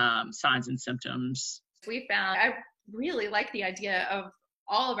signs and symptoms. I really like the idea of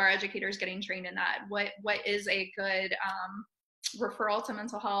all of our educators getting trained in that. What is a good referral to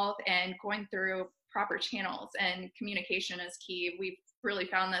mental health, and going through proper channels, and communication is key. We've really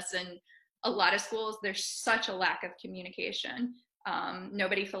found this in a lot of schools. There's such a lack of communication.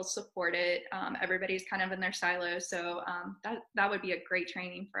 Nobody feels supported. Everybody's kind of in their silos. So that would be a great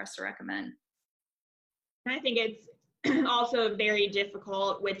training for us to recommend. I think it's also very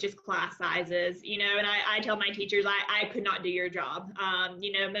difficult with just class sizes, and I tell my teachers, I could not do your job.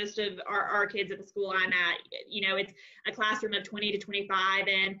 Most of our kids at the school I'm at, it's a classroom of 20 to 25,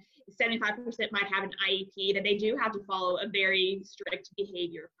 and 75% might have an IEP that they do have to follow a very strict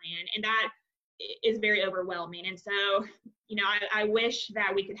behavior plan, and that is very overwhelming. And so, I wish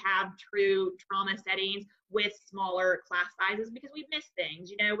that we could have true trauma settings with smaller class sizes, because we miss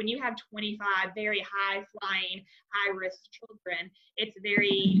things. When you have 25 very high flying, high risk children, it's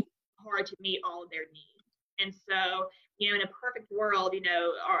very hard to meet all of their needs. And so, in a perfect world,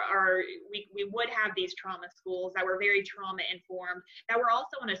 we would have these trauma schools that were very trauma informed, that were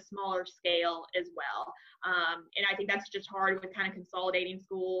also on a smaller scale as well. And I think that's just hard with kind of consolidating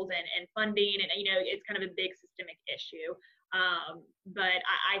schools and funding, and it's kind of a big systemic issue. But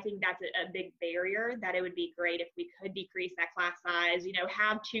I think that's a big barrier, that it would be great if we could decrease that class size,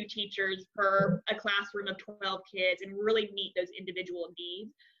 have 2 teachers per a classroom of 12 kids, and really meet those individual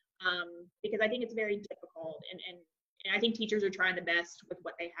needs. Because I think it's very difficult, and I think teachers are trying the best with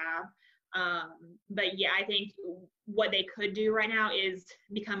what they have. But yeah, I think what they could do right now is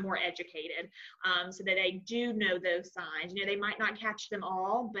become more educated, so that they do know those signs. They might not catch them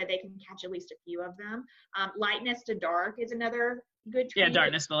all, but they can catch at least a few of them. Lightness to dark is another good training. Yeah,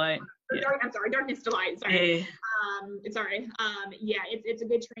 darkness to light. Yeah. Darkness to light. Sorry. Hey. Yeah, it's a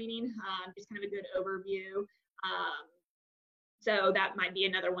good training. Just kind of a good overview. So that might be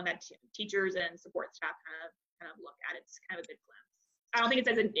another one that teachers and support staff kind of look at. It's kind of a good glimpse. I don't think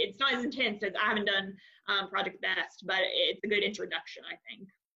it's not as intense as, I haven't done Project Best, but it's a good introduction, I think.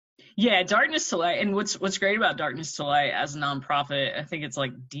 Yeah, Darkness to Light. And what's great about Darkness to Light as a nonprofit, I think it's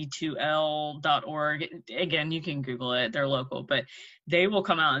like d2l.org. Again, you can Google it. They're local, but they will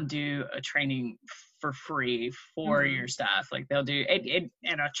come out and do a training for free for your staff. Like they'll do it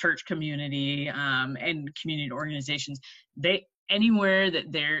in a church community, and community organizations. They anywhere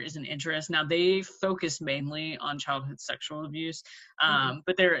that there is an interest. Now they focus mainly on childhood sexual abuse,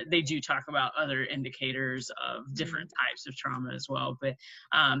 but they do talk about other indicators of different types of trauma as well. But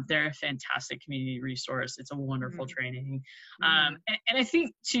they're a fantastic community resource. It's a wonderful training. And I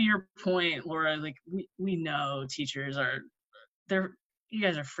think to your point, Laura, like we know teachers you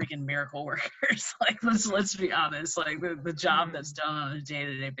guys are freaking miracle workers. Like let's be honest. Like the job that's done on a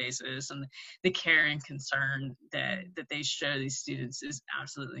day-to-day basis and the care and concern that they show these students is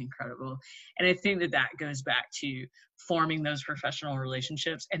absolutely incredible. And I think that goes back to forming those professional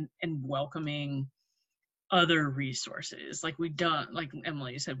relationships and welcoming other resources. Like we don't, like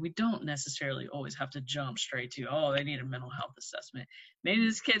Emily said, we don't necessarily always have to jump straight to, oh, they need a mental health assessment. Maybe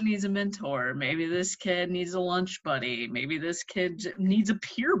this kid needs a mentor. Maybe this kid needs a lunch buddy. Maybe this kid needs a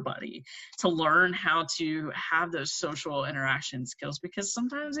peer buddy to learn how to have those social interaction skills, because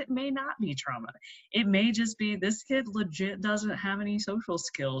sometimes it may not be trauma. It may just be this kid legit doesn't have any social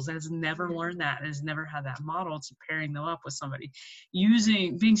skills, has never learned that, has never had that model. It's pairing them up with somebody,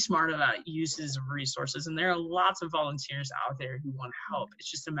 being smart about uses of resources. And there are lots of volunteers out there who want to help. It's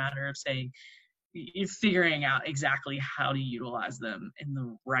just a matter of you're figuring out exactly how to utilize them in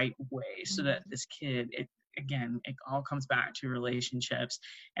the right way so that this kid, it all comes back to relationships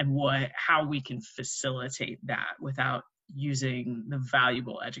and how we can facilitate that without using the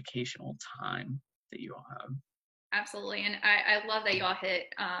valuable educational time that you all have. Absolutely. And I love that you all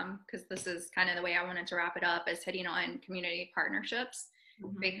hit, because this is kind of the way I wanted to wrap it up, is hitting on community partnerships.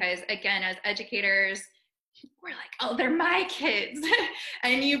 Because again, as educators, we're like, oh, they're my kids.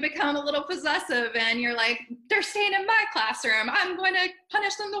 And you become a little possessive and you're like, they're staying in my classroom. I'm going to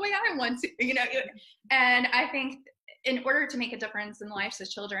punish them the way I want to, And I think in order to make a difference in the lives of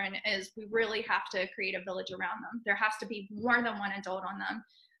children is we really have to create a village around them. There has to be more than one adult on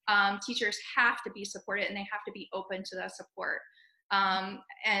them. Teachers have to be supported and they have to be open to that support. And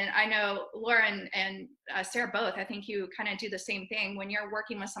I know Laura and Sarah both, I think you kind of do the same thing when you're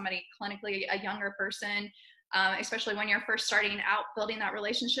working with somebody clinically, a younger person, especially when you're first starting out building that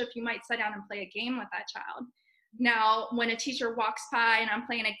relationship, you might sit down and play a game with that child. Now, when a teacher walks by and I'm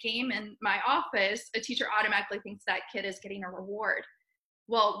playing a game in my office, a teacher automatically thinks that kid is getting a reward.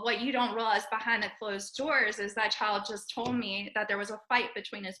 Well, what you don't realize behind the closed doors is that child just told me that there was a fight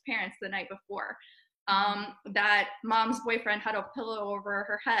between his parents the night before. That mom's boyfriend had a pillow over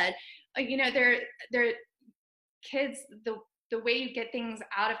her head. They're kids, the way you get things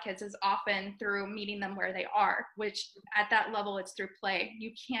out of kids is often through meeting them where they are, which at that level, it's through play.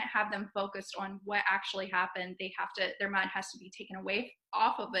 You can't have them focused on what actually happened. Their mind has to be taken away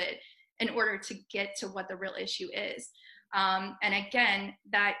off of it in order to get to what the real issue is. And again,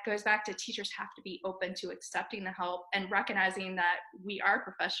 that goes back to teachers have to be open to accepting the help and recognizing that we are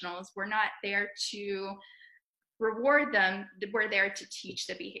professionals. We're not there to reward them. We're there to teach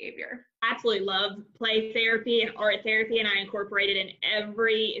the behavior. I absolutely love play therapy and art therapy, and I incorporate it in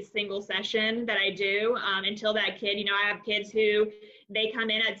every single session that I do until that kid, I have kids who they come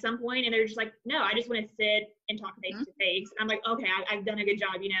in at some point and they're just like, no, I just want to sit and talk face to face. I'm like, okay, I've done a good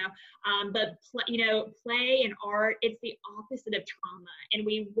job, but play and art, it's the opposite of trauma. And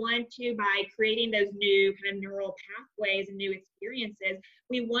we want to, by creating those new kind of neural pathways and new experiences,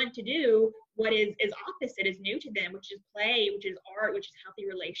 we want to do what is opposite, is new to them, which is play, which is art, which is healthy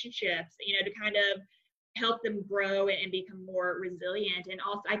relationships, to kind of help them grow and become more resilient. And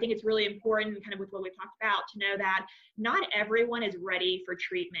also, I think it's really important, kind of with what we've talked about, to know that not everyone is ready for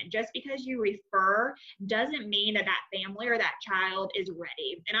treatment. Just because you refer doesn't mean that family or that child is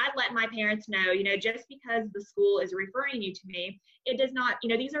ready. And I let my parents know, just because the school is referring you to me, it does not,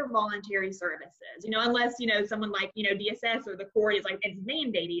 these are voluntary services, unless, someone like, DSS or the court is like, it's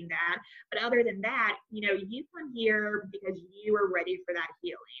mandating that. But other than that, you come here because you are ready for that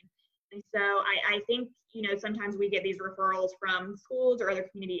healing. And so I think, sometimes we get these referrals from schools or other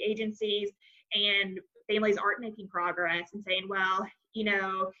community agencies, and families aren't making progress and saying, well,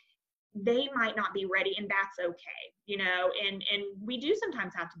 they might not be ready, and that's okay, and we do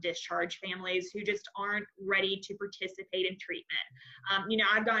sometimes have to discharge families who just aren't ready to participate in treatment.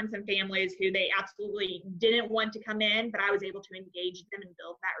 I've gotten some families who they absolutely didn't want to come in, but I was able to engage them and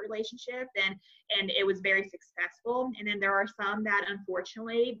build that relationship, and it was very successful. And then there are some that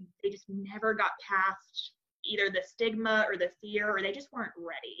unfortunately they just never got past either the stigma or the fear, or they just weren't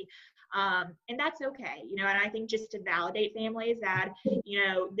ready. And that's okay, you know, and I think just to validate families that, you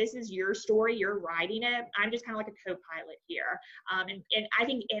know, this is your story, you're writing it. I'm just kind of like a co-pilot here. And I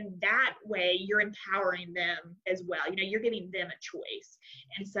think in that way, you're empowering them as well. You know, you're giving them a choice.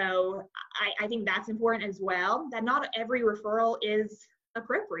 And so I think that's important as well, that not every referral is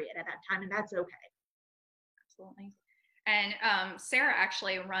appropriate at that time, and that's okay. Absolutely. And Sarah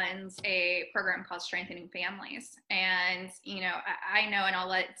actually runs a program called Strengthening Families. And, you know, I know, and I'll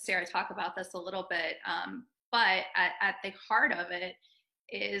let Sarah talk about this a little bit, but at the heart of it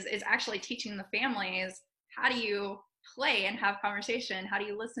is actually teaching the families, how do you play and have conversation? How do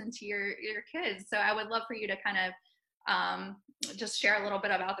you listen to your kids? So I would love for you to kind of just share a little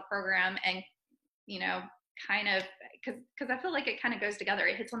bit about the program and, you know, kind of, because I feel like it kind of goes together.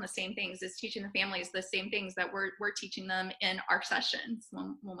 It hits on the same things as teaching the families the same things that we're teaching them in our sessions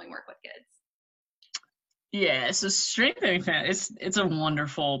when we work with kids. Yeah, so Strengthening Families, it's a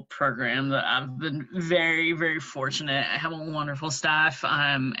wonderful program that I've been very, very fortunate. I have a wonderful staff,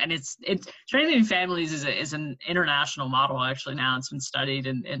 and it's Strengthening Families is an international model actually now. It's been studied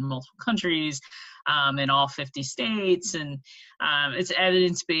in multiple countries, in all 50 states, and it's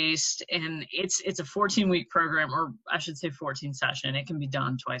evidence-based, and it's a 14-week program, or I should say 14 session. It can be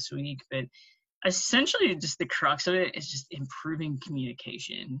done twice a week, but essentially just the crux of it is just improving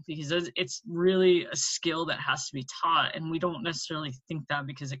communication, because it's really a skill that has to be taught, and we don't necessarily think that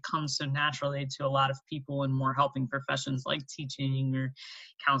because it comes so naturally to a lot of people in more helping professions like teaching or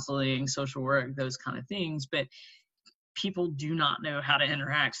counseling, social work, those kind of things. But people do not know how to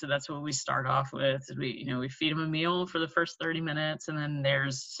interact. So that's what we start off with. We feed them a meal for the first 30 minutes, and then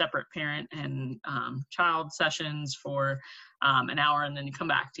there's separate parent and child sessions for an hour, and then you come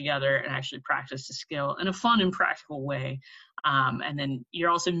back together and actually practice the skill in a fun and practical way. And then you're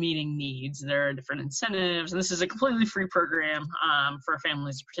also meeting needs. There are different incentives, and this is a completely free program for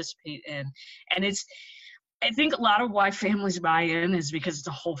families to participate in. And I think a lot of why families buy in is because it's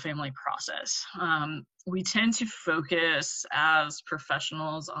a whole family process. We tend to focus as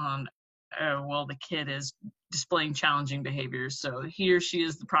professionals on, the kid is displaying challenging behaviors, so he or she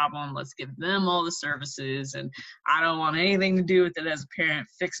is the problem. Let's give them all the services, and I don't want anything to do with it as a parent.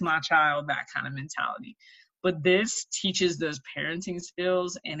 Fix my child, that kind of mentality. But this teaches those parenting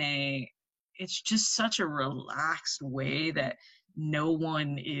skills it's just such a relaxed way that no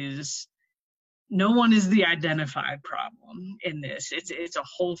one is the identified problem in this. It's a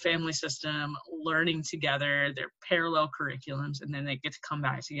whole family system learning together. They're parallel curriculums, and then they get to come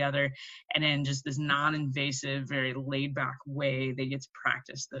back together, and in just this non-invasive, very laid-back way, they get to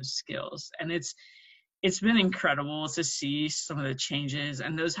practice those skills. And it's been incredible to see some of the changes,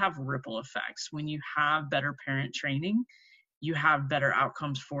 and those have ripple effects. When you have better parent training, you have better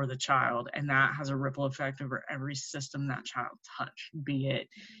outcomes for the child, and that has a ripple effect over every system that child touch, be it,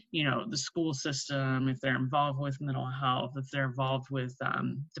 the school system, if they're involved with mental health, if they're involved with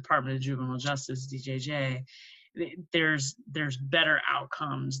Department of Juvenile Justice, DJJ. There's better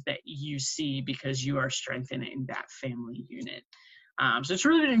outcomes that you see because you are strengthening that family unit. So it's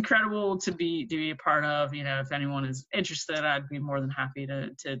really been incredible to be a part of. If anyone is interested, I'd be more than happy to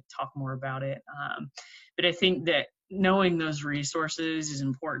talk more about it. But I think that knowing those resources is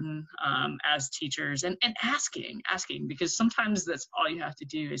important as teachers, and asking, because sometimes that's all you have to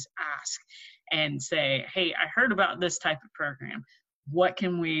do is ask and say, hey, I heard about this type of program. What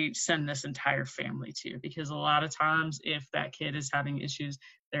can we send this entire family to? Because a lot of times if that kid is having issues,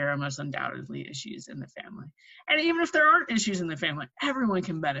 there are most undoubtedly issues in the family. And even if there aren't issues in the family, everyone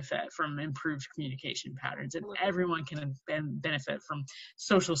can benefit from improved communication patterns, and everyone can benefit from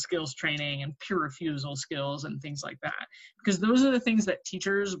social skills training and peer refusal skills and things like that. Because those are the things that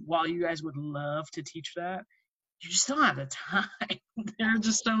teachers, while you guys would love to teach that, you just don't have the time. There are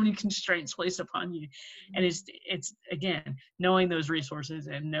just so many constraints placed upon you. And it's again, knowing those resources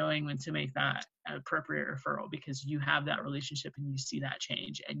and knowing when to make that appropriate referral, because you have that relationship and you see that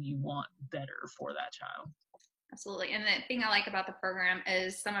change and you want better for that child. Absolutely. And the thing I like about the program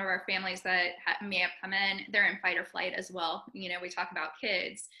is some of our families that may have come in, they're in fight or flight as well. We talk about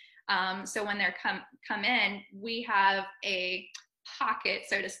kids. So when they're come in, we have a pocket,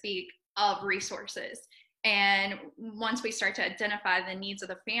 so to speak, of resources. And once we start to identify the needs of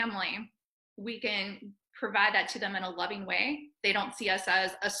the family, we can provide that to them in a loving way. They don't see us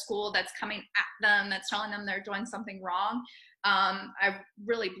as a school that's coming at them, that's telling them they're doing something wrong. I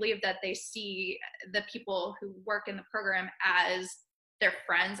really believe that they see the people who work in the program as their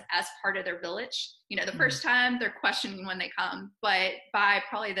friends, as part of their village. The first time they're questioning when they come, but by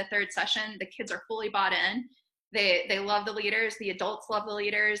probably the third session, the kids are fully bought in. They love the leaders, the adults love the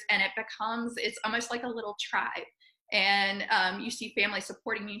leaders, and it's almost like a little tribe. And you see families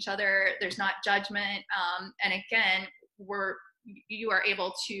supporting each other. There's not judgment. And again, you are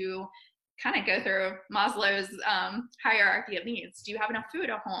able to kind of go through Maslow's hierarchy of needs. Do you have enough food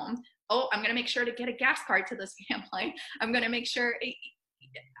at home? Oh, I'm going to make sure to get a gas card to this family. I'm going to make sure.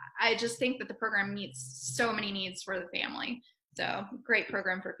 I just think that the program meets so many needs for the family. So great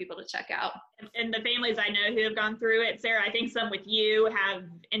program for people to check out. And the families I know who have gone through it, Sarah, I think some with you have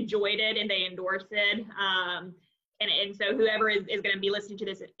enjoyed it and they endorse it. And so whoever is going to be listening to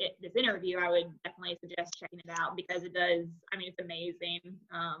this interview, I would definitely suggest checking it out, because it does, I mean, it's amazing.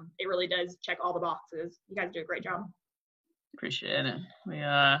 It really does check all the boxes. You guys do a great job. Appreciate it.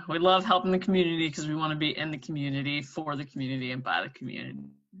 We love helping the community because we want to be in the community, for the community, and by the community.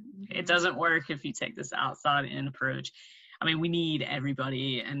 Mm-hmm. It doesn't work if you take this outside-in approach. I mean, we need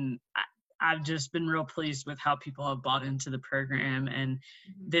everybody, and I've just been real pleased with how people have bought into the program and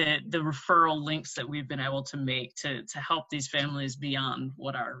the referral links that we've been able to make to help these families beyond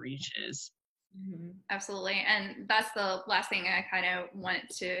what our reach is. Mm-hmm. Absolutely. And that's the last thing I kind of wanted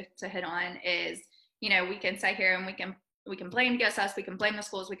to hit on is, you know, we can sit here and we can blame DSS, we can blame the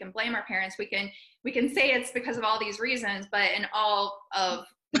schools, we can blame our parents, we can say it's because of all these reasons, but in all of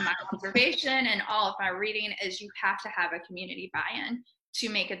my observation and all of my reading is you have to have a community buy-in to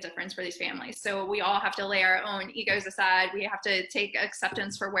make a difference for these families. So we all have to lay our own egos aside. We have to take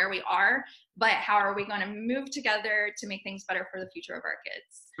acceptance for where we are, but how are we going to move together to make things better for the future of our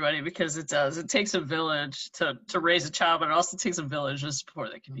kids? Right, because it does. It takes a village to raise a child, but it also takes a village to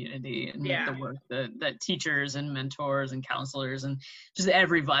support the community and the work that teachers and mentors and counselors and just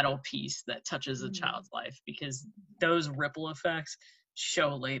every vital piece that touches a child's life, because those ripple effects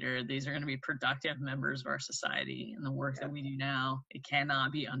show later. These are going to be productive members of our society, and the work that we do now, it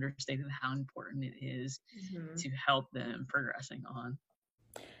cannot be understated how important it is to help them progressing on.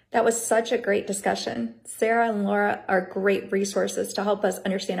 That was such a great discussion. Sarah and Laura are great resources to help us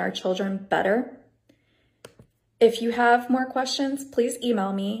understand our children better. If you have more questions, please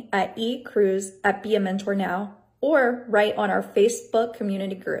email me at ecruz@beamentornow or write on our Facebook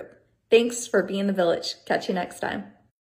community group. Thanks for being the village. Catch you next time.